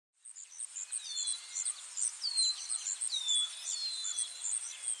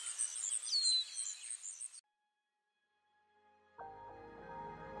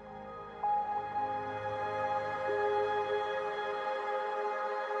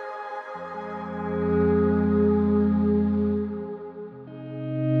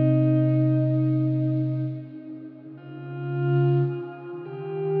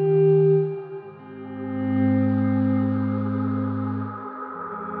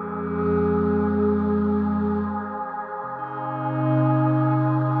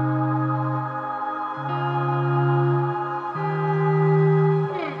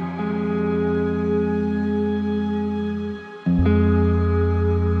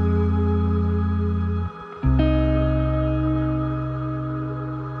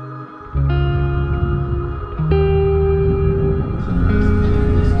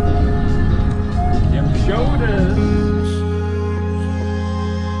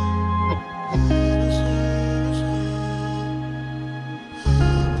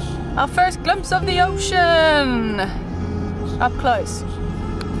Our first glimpse of the ocean! Up close.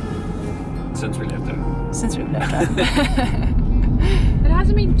 Since we left home. Since we've left home. It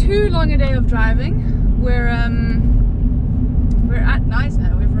hasn't been too long a day of driving. We're at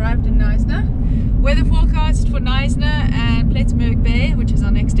Knysna. We've arrived in Knysna. Weather forecast for Knysna and Plettenberg Bay, which is our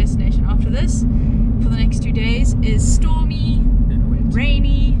next destination after this, for the next 2 days, is stormy,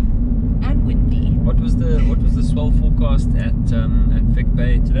 rainy, and windy. What was the swell forecast at Vic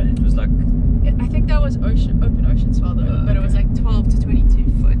Bay today? It was like, I think that was open ocean swell though, but it was like 12 to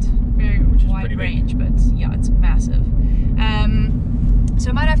 22 foot, very wide range, but yeah, it's massive. So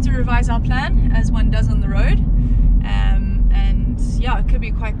I might have to revise our plan as one does on the road, and yeah, it could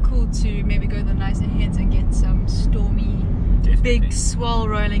be quite cool to maybe go to the Knysna heads and get some stormy, big swell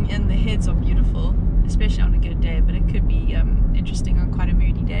rolling in. The heads are beautiful, especially on a good day, but it could be interesting on quite a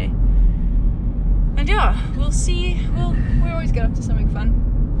moody day. And yeah, we'll see. We always get up to something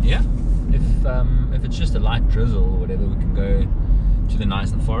fun. yeah. If it's just a light drizzle or whatever, we can go to the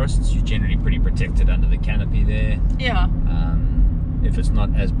Knysna forests. You're generally pretty protected under the canopy there. Yeah. If it's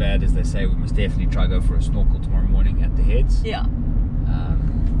not as bad as they say, we must definitely try go for a snorkel tomorrow morning at the heads. Yeah.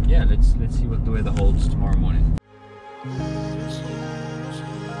 Yeah, let's see what the weather holds tomorrow morning.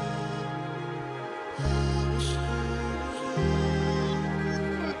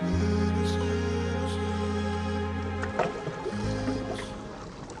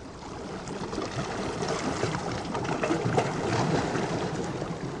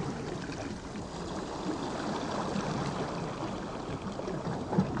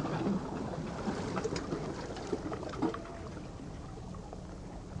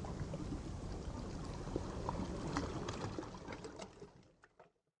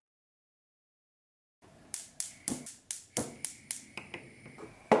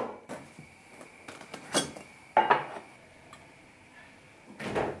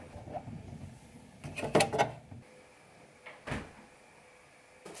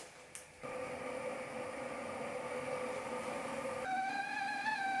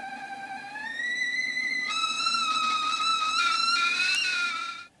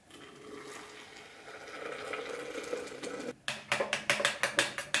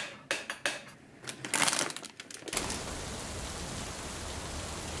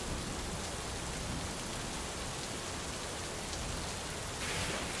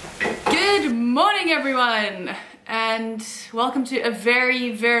 Good morning everyone, and welcome to a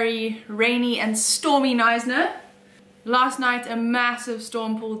very, very rainy and stormy Knysna. Last night a massive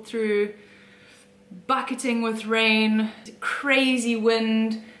storm pulled through, bucketing with rain, crazy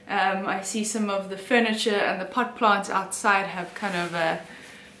wind. I see some of the furniture and the pot plants outside have kind of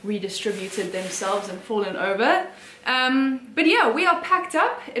redistributed themselves and fallen over. But yeah, we are packed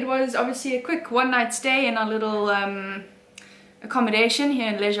up. It was obviously a quick one-night stay in our little accommodation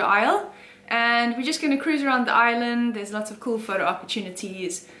here in Leisure Isle, and we're just going to cruise around the island. There's lots of cool photo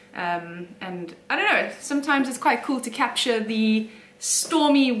opportunities, and I don't know, sometimes it's quite cool to capture the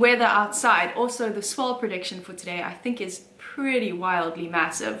stormy weather outside. Also, the swell prediction for today I think is pretty wildly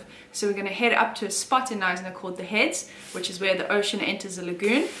massive, so we're going to head up to a spot in Knysna called the Heads, which is where the ocean enters a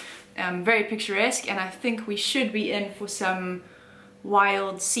lagoon. Very picturesque, and I think we should be in for some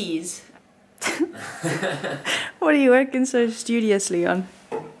wild seas. What are you working so studiously on?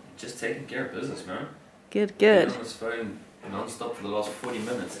 Just taking care of business, man. Good, good. Been on this phone non-stop for the last 40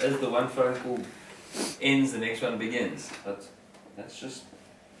 minutes. As the one phone call ends, the next one begins. But that's just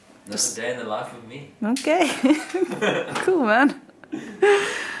another day in the life of me. Okay. Cool, man.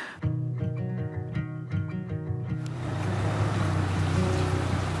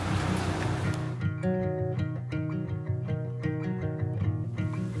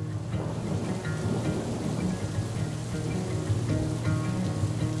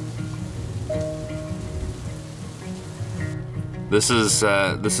 This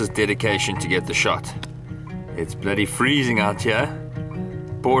is dedication to get the shot. It's bloody freezing out here,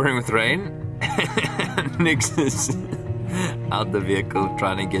 pouring with rain. Nix is out the vehicle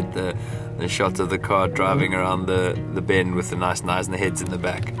trying to get the shot of the car driving around the bend with the nice Knysna heads in the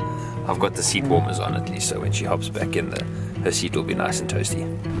back. I've got the seat warmers on at least, so when she hops back in, her seat will be nice and toasty.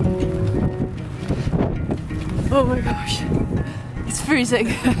 Oh my gosh, it's freezing.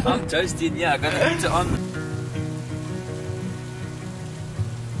 I'm toasty, yeah, I got the heater on.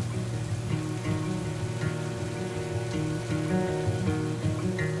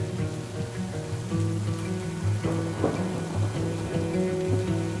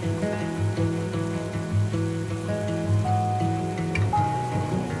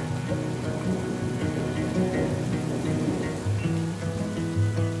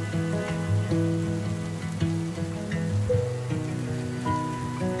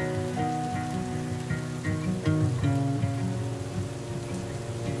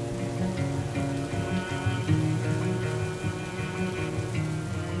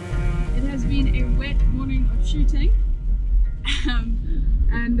 Been a wet morning of shooting,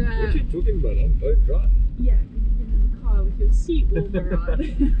 and what are you talking about? I'm bone dry. Yeah, you've been in the car with your seat warmer on.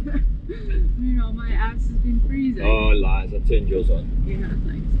 Meanwhile, my ass has been freezing. Oh, lies! I turned yours on. Yeah,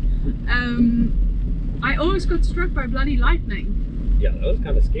 thanks. I almost got struck by bloody lightning. Yeah, that was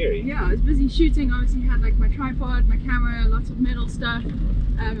kind of scary. Yeah, I was busy shooting. Obviously, had like my tripod, my camera, lots of metal stuff.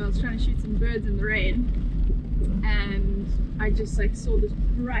 I was trying to shoot some birds in the rain, and I just like saw this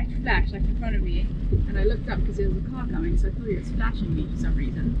bright flash like in front of me, and I looked up because there was a car coming, so I thought he was flashing me for some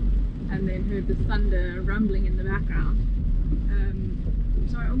reason, and then heard the thunder rumbling in the background.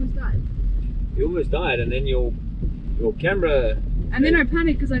 So I almost died. You almost died, and then your camera. And then I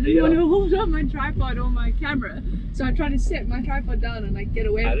panicked because I didn't want to hold on my tripod or my camera, so I tried to set my tripod down and like get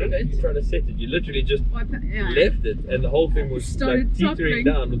away from it. I don't know if you tried to set it. You literally just left it, and the whole thing was like teetering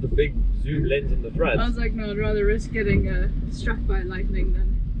down with a big zoom lens in the front. I was like, no, I'd rather risk getting struck by lightning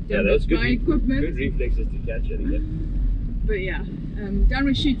than damage my equipment. Good reflexes to catch it again. But yeah, done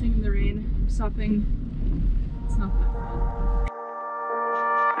with shooting in the rain. I'm stopping. It's not that fun.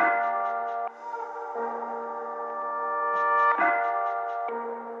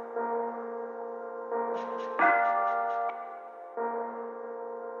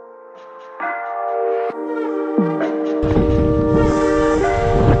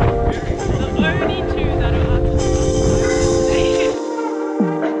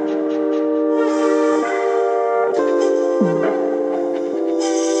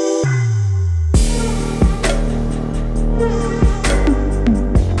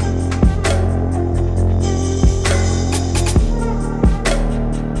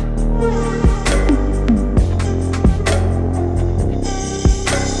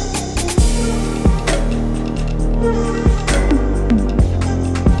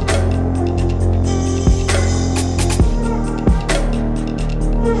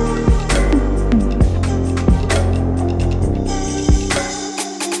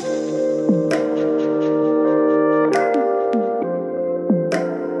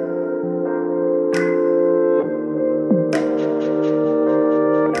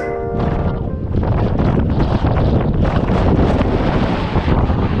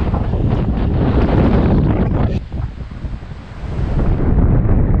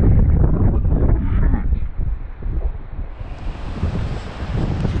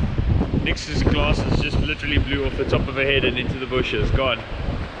 Nix's glasses just literally blew off the top of her head and into the bushes. Gone.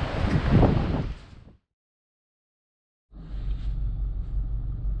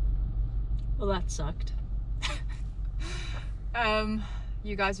 Well, that sucked.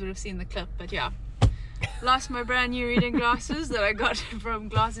 You guys would have seen the clip, but yeah. Lost my brand new reading glasses that I got from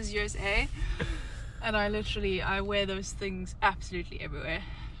Glasses USA, and I wear those things absolutely everywhere.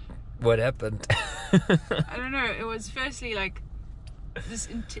 What happened? I don't know. It was firstly like this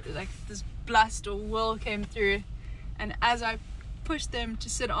blast or whirl came through, and as I pushed them to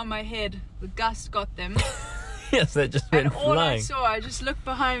sit on my head, the gust got them. Yes, they just went flying. And all I saw, I just looked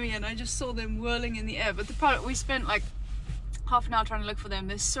behind me and I just saw them whirling in the air. But the part we spent like half an hour trying to look for them.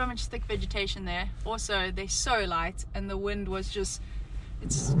 There's so much thick vegetation there. Also, they're so light, and the wind was just,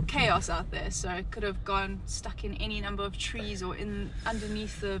 it's chaos out there. So it could have gone stuck in any number of trees or in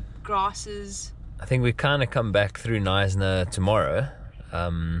underneath the grasses. I think we kind of come back through Knysna tomorrow.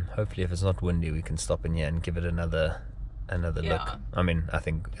 Hopefully, if it's not windy, we can stop in here and give it another look. I mean, I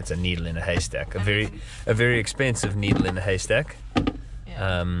think it's a needle in a haystack, a very expensive needle in a haystack.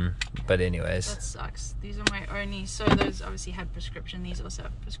 Yeah. But anyways, that sucks. These are my only. So those obviously had prescription. These also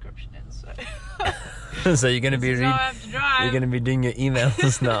have prescription in. So. So you're gonna be you're gonna be doing your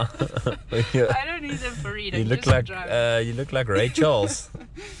emails now. I don't need them for reading. You look like Ray Charles.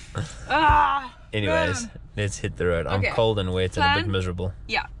 Ah. Anyways, Let's hit the road. Okay. I'm cold and wet and a bit miserable.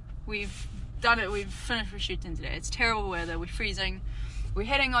 Yeah, we've done it. We've finished with shooting today. It's terrible weather. We're freezing. We're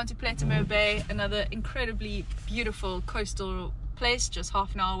heading on to Platamere Bay, another incredibly beautiful coastal place just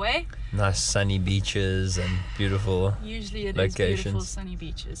half an hour away. Nice sunny beaches and beautiful Usually it locations. is beautiful sunny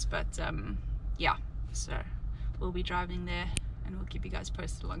beaches, but yeah, so we'll be driving there and we'll keep you guys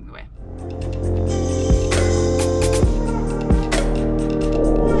posted along the way.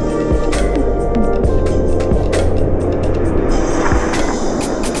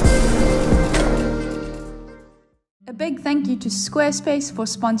 A big thank you to Squarespace for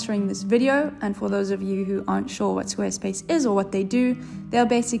sponsoring this video, and for those of you who aren't sure what Squarespace is or what they do, they're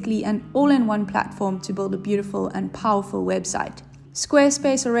basically an all-in-one platform to build a beautiful and powerful website.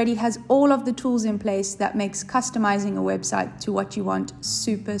 Squarespace already has all of the tools in place that makes customizing a website to what you want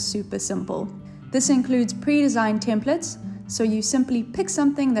super simple. This includes pre-designed templates, so you simply pick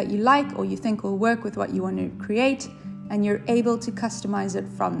something that you like or you think will work with what you want to create, and you're able to customize it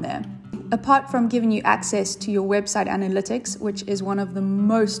from there. Apart from giving you access to your website analytics, which is one of the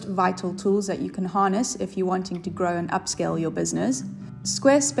most vital tools that you can harness if you're wanting to grow and upscale your business,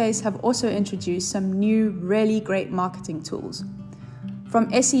 Squarespace have also introduced some new really great marketing tools.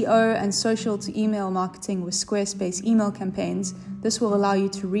 From SEO and social to email marketing with Squarespace email campaigns, this will allow you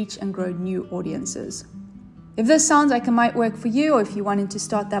to reach and grow new audiences. If this sounds like it might work for you, or if you wanted to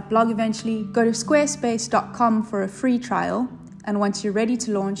start that blog eventually, go to squarespace.com for a free trial. And once you're ready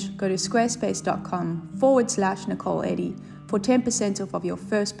to launch, go to squarespace.com/Nicole Eddy for 10% off of your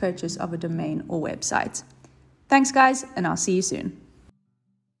first purchase of a domain or website. Thanks guys, and I'll see you soon.